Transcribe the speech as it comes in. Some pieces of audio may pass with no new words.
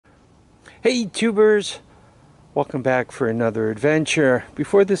Hey tubers, welcome back for another adventure.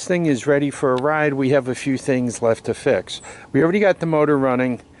 Before this thing is ready for a ride, we have a few things left to fix. We already got the motor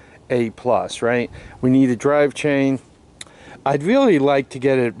running A+, right? We need a drive chain. I'd really like to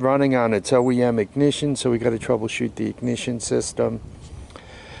get it running on its OEM ignition, so we got to troubleshoot the ignition system.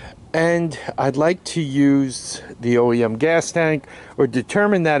 And I'd like to use the OEM gas tank or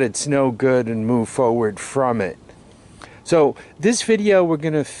determine that it's no good and move forward from it. So this video, we're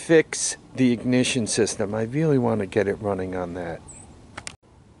going to fix the ignition system. I really want to get it running on that.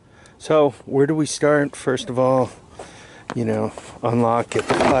 So where do we start? First of all, unlock, get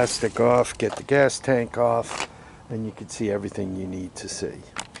the plastic off, get the gas tank off, and you can see everything you need to see.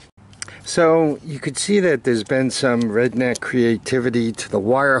 So you could see that there's been some redneck creativity to the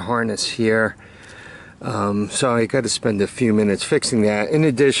wire harness here. So I got to spend a few minutes fixing that. In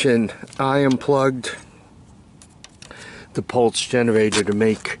addition, I unplugged the pulse generator to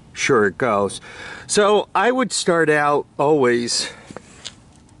make sure it goes. So I would start out always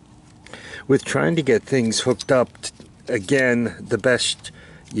with trying to get things hooked up again the best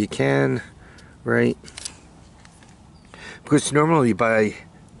you can, right? Because normally by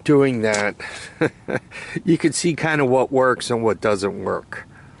doing that you can see kind of what works and what doesn't work.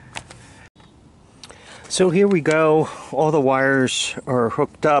 So here we go, all the wires are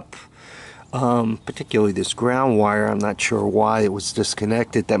hooked up. Particularly this ground wire, I'm not sure why it was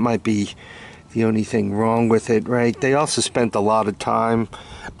disconnected. That might be the only thing wrong with it, right? They also spent a lot of time.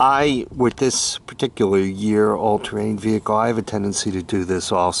 With this particular year all-terrain vehicle, I have a tendency to do this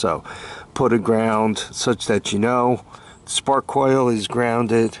also. Put a ground such that the spark coil is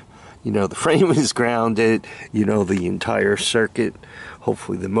grounded, the frame is grounded, the entire circuit,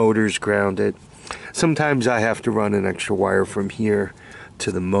 hopefully the motor's grounded. Sometimes I have to run an extra wire from here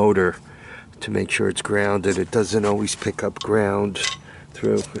to the motor to make sure it's grounded. It doesn't always pick up ground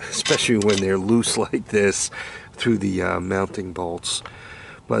through, especially when they're loose like this, through the mounting bolts.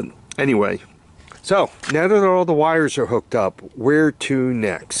 But anyway, so now that all the wires are hooked up, where to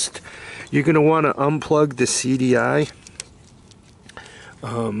next? You're going to want to unplug the CDI.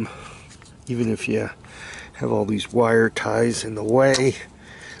 Even if you have all these wire ties in the way,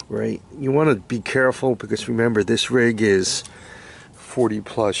 right? You want to be careful because remember, this rig is 40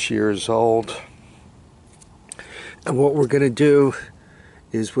 plus years old, and what we're going to do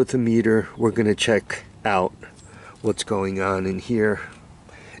is with the meter we're going to check out what's going on in here.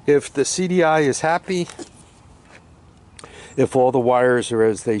 If the CDI is happy, if all the wires are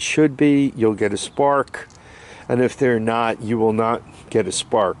as they should be, you'll get a spark, and if they're not, you will not get a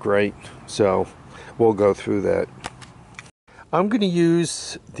spark, right? So we'll go through that. I'm going to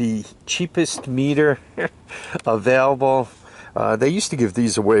use the cheapest meter available. They used to give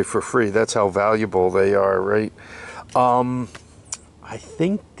these away for free. That's how valuable they are, right? I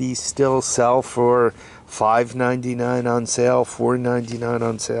think these still sell for $5.99 on sale, $4.99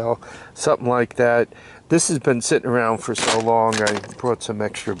 on sale, something like that. This has been sitting around for so long. I brought some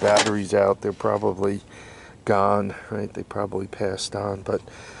extra batteries out. They're probably gone, right? They probably passed on, but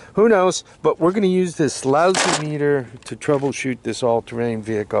who knows? But we're going to use this lousy meter to troubleshoot this all-terrain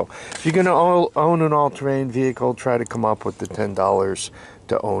vehicle. If you're going to own an all-terrain vehicle, try to come up with the $10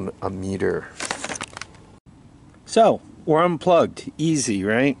 to own a meter. So, we're unplugged. Easy,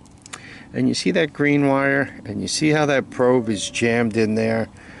 right? And you see that green wire, and you see how that probe is jammed in there?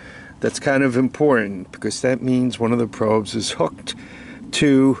 That's kind of important, because that means one of the probes is hooked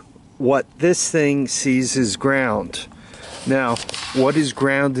to what this thing sees as ground. Now, what is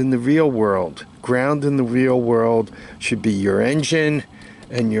ground in the real world? Ground in the real world should be your engine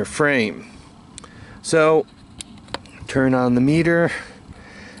and your frame. So, turn on the meter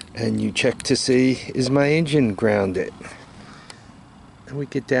and you check to see, is my engine grounded? And we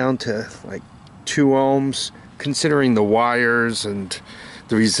get down to like 2 ohms, considering the wires and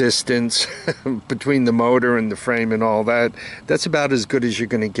the resistance between the motor and the frame and all that. That's about as good as you're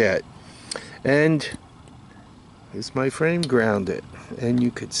going to get. And is my frame grounded? And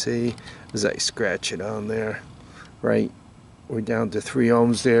you could see as I scratch it on there, right? We're down to 3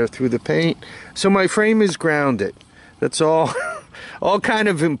 ohms there through the paint. So my frame is grounded. That's all kind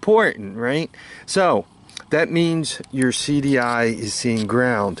of important, right? So that means your CDI is seeing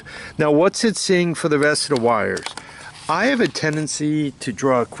ground. Now what's it seeing for the rest of the wires? I have a tendency to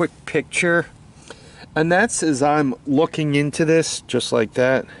draw a quick picture, and that's as I'm looking into this, just like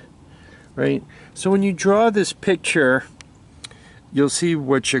that, right? So when you draw this picture, you'll see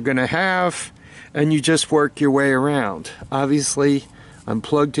what you're going to have, and you just work your way around. Obviously, I'm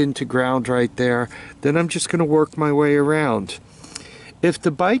plugged into ground right there. Then I'm just going to work my way around. If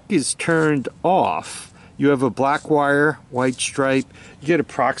the bike is turned off, you have a black wire, white stripe. You get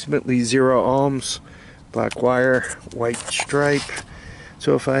approximately 0 ohms. Black wire, white stripe.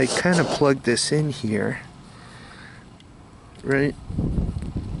 So if I kind of plug this in here, right,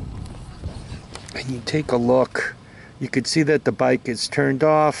 and you take a look, you can see that the bike is turned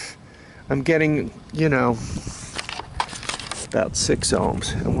off. I'm getting, you know, about 6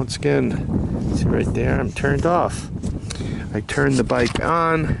 ohms. And once again, see right there, I'm turned off. I turn the bike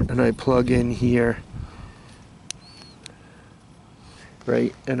on and I plug in here,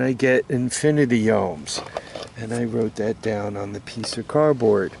 right, and I get infinity ohms. And I wrote that down on the piece of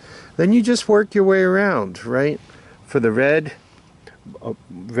cardboard. Then you just work your way around, right? For the red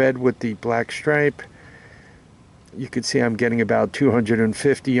with the black stripe, you can see I'm getting about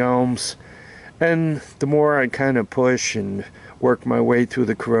 250 ohms. And the more I kind of push and work my way through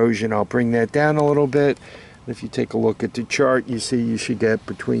the corrosion, I'll bring that down a little bit. If you take a look at the chart, you see you should get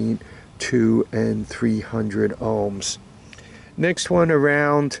between 200 and 300 ohms. Next one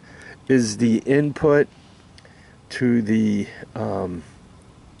around is the input to the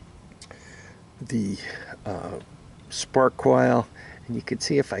spark coil, and you can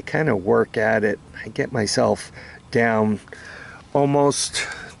see if I kind of work at it, I get myself down almost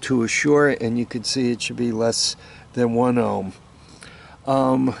to a short, and you can see it should be less than 1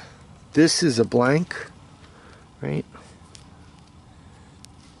 ohm. This is a blank, right?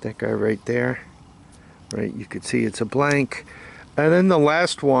 That guy right there, right? You can see it's a blank. And then the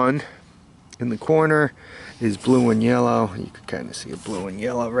last one in the corner is blue and yellow. You can kind of see a blue and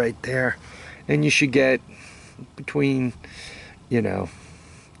yellow right there. And you should get between, you know,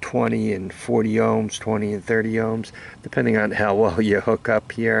 20 and 40 ohms, 20 and 30 ohms, depending on how well you hook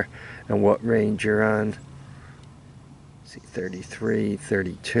up here and what range you're on. See, 33,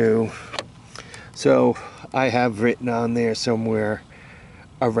 32. So I have written on there somewhere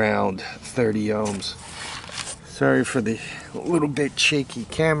around 30 ohms. Sorry for the little bit shaky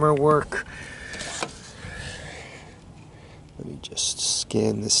camera work. Let me just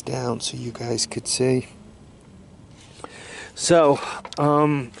scan this down so you guys could see. So,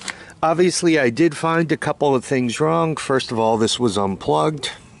 obviously I did find a couple of things wrong. First of all, this was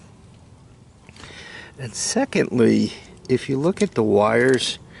unplugged. And secondly, if you look at the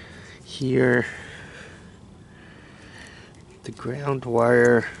wires here, the ground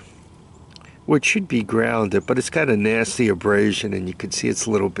wire, which should be grounded, but it's got a nasty abrasion and you can see it's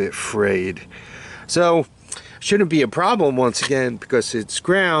a little bit frayed. So, shouldn't be a problem once again because it's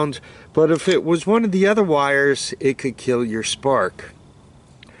ground, but if it was one of the other wires, it could kill your spark.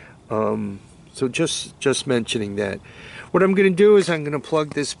 So just mentioning that. What I'm going to do is I'm going to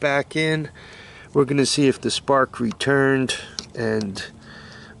plug this back in. We're going to see if the spark returned and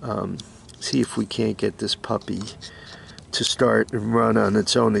see if we can't get this puppy to start and run on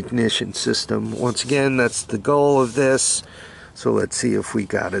its own ignition system. Once again, that's the goal of this. So let's see if we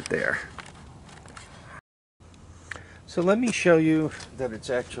got it there. So let me show you that it's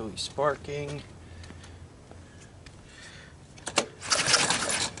actually sparking.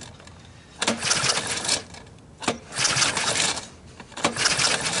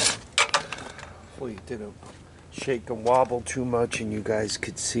 Hopefully it didn't shake and wobble too much and you guys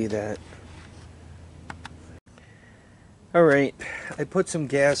could see that. Alright, I put some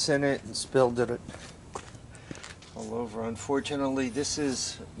gas in it and spilled it all over. Unfortunately, this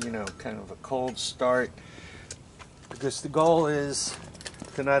is, you know, kind of a cold start, because the goal is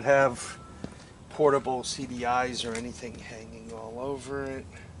to not have portable CDIs or anything hanging all over it.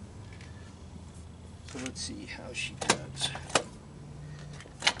 So let's see how she does.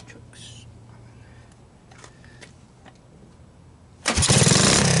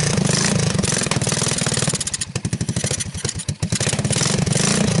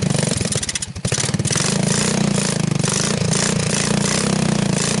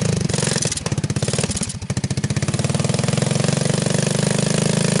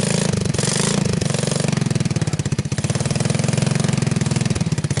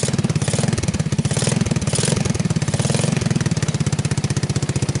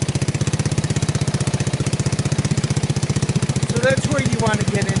 That's where you want to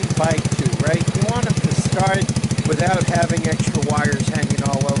get any bike to, right? You want them to start without having extra wires hanging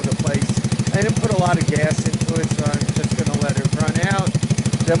all over the place. I didn't put a lot of gas into it, so I'm just going to let it run out.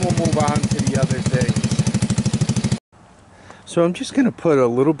 Then we'll move on to the other things. So I'm just going to put a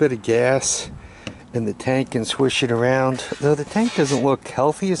little bit of gas in the tank and swish it around. Though the tank doesn't look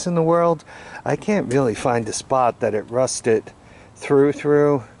healthiest in the world, I can't really find a spot that it rusted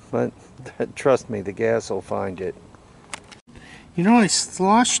through, but trust me, the gas will find it. You know, I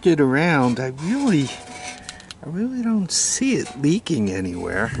sloshed it around. I really don't see it leaking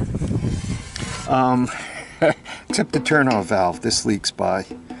anywhere. except the turn-off valve. This leaks by.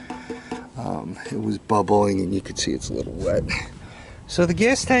 It was bubbling, and you could see it's a little wet. So the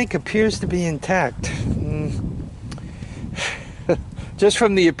gas tank appears to be intact. Just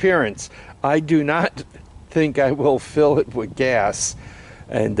from the appearance, I do not think I will fill it with gas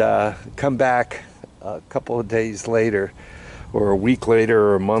and come back a couple of days later, or a week later,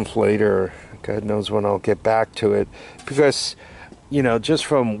 or a month later. God knows when I'll get back to it, because, you know, just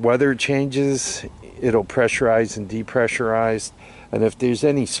from weather changes, it'll pressurize and depressurize, and if there's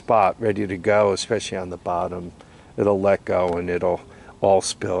any spot ready to go, especially on the bottom, it'll let go and it'll all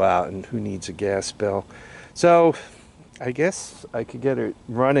spill out, and who needs a gas spill? So I guess I could get it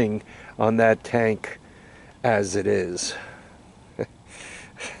running on that tank as it is.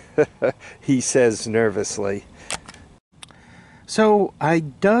 He says nervously. So I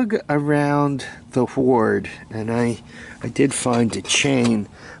dug around the hoard, and I did find a chain,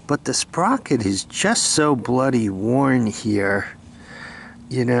 but the sprocket is just so bloody worn here.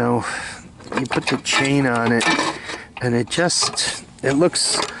 You know, you put the chain on it, and it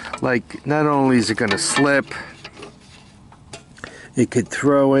looks like not only is it going to slip, it could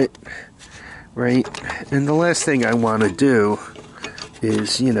throw it, right? And the last thing I want to do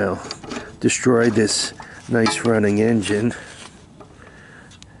is, you know, destroy this nice running engine.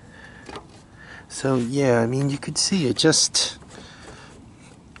 So yeah, I mean, you could see it just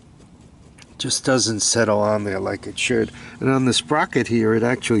doesn't settle on there like it should. And on the sprocket here, it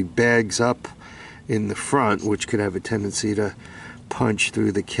actually bags up in the front, which could have a tendency to punch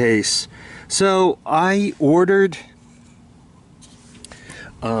through the case. So I ordered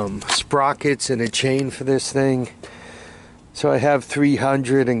sprockets and a chain for this thing. So I have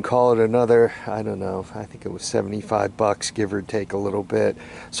 300 and call it another, I don't know, I think it was 75 bucks, give or take a little bit.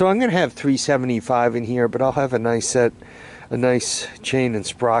 So I'm going to have 375 in here, but I'll have a nice chain and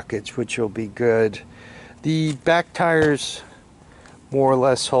sprockets, which will be good. The back tires more or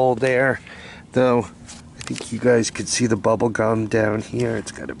less hold there, though I think you guys could see the bubble gum down here.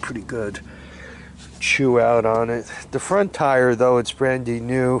 It's got a pretty good chew out on it. The front tire, though, it's brandy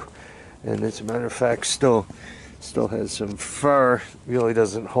new, and as a matter of fact still has some fur, really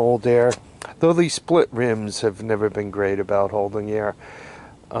doesn't hold air, though these split rims have never been great about holding air.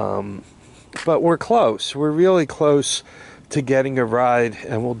 But we're close, we're really close to getting a ride,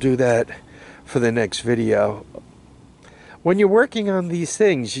 and we'll do that for the next video. When you're working on these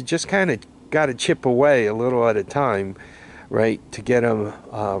things, you just kind of got to chip away a little at a time, right, to get them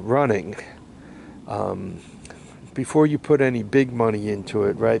running. Before you put any big money into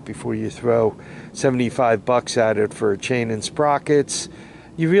it, right, before you throw 75 bucks at it for a chain and sprockets,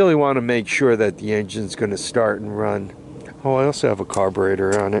 you really want to make sure that the engine's going to start and run. Oh, I also have a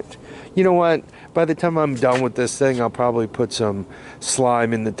carburetor on it. You know what? By the time I'm done with this thing, I'll probably put some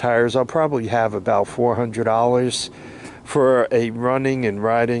slime in the tires. I'll probably have about $400 for a running and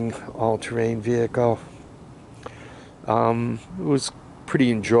riding all-terrain vehicle. It was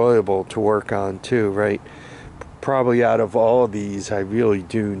pretty enjoyable to work on too, right? Probably out of all of these, I really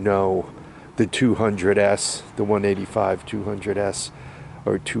do know the 200S, the 185 200S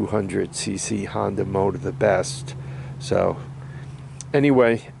or 200cc Honda motor the best. So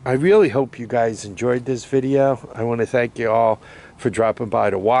anyway, I really hope you guys enjoyed this video. I want to thank you all for dropping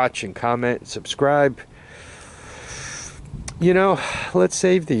by to watch and comment and subscribe. You know, let's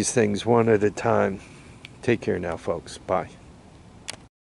save these things one at a time. Take care now, folks. Bye.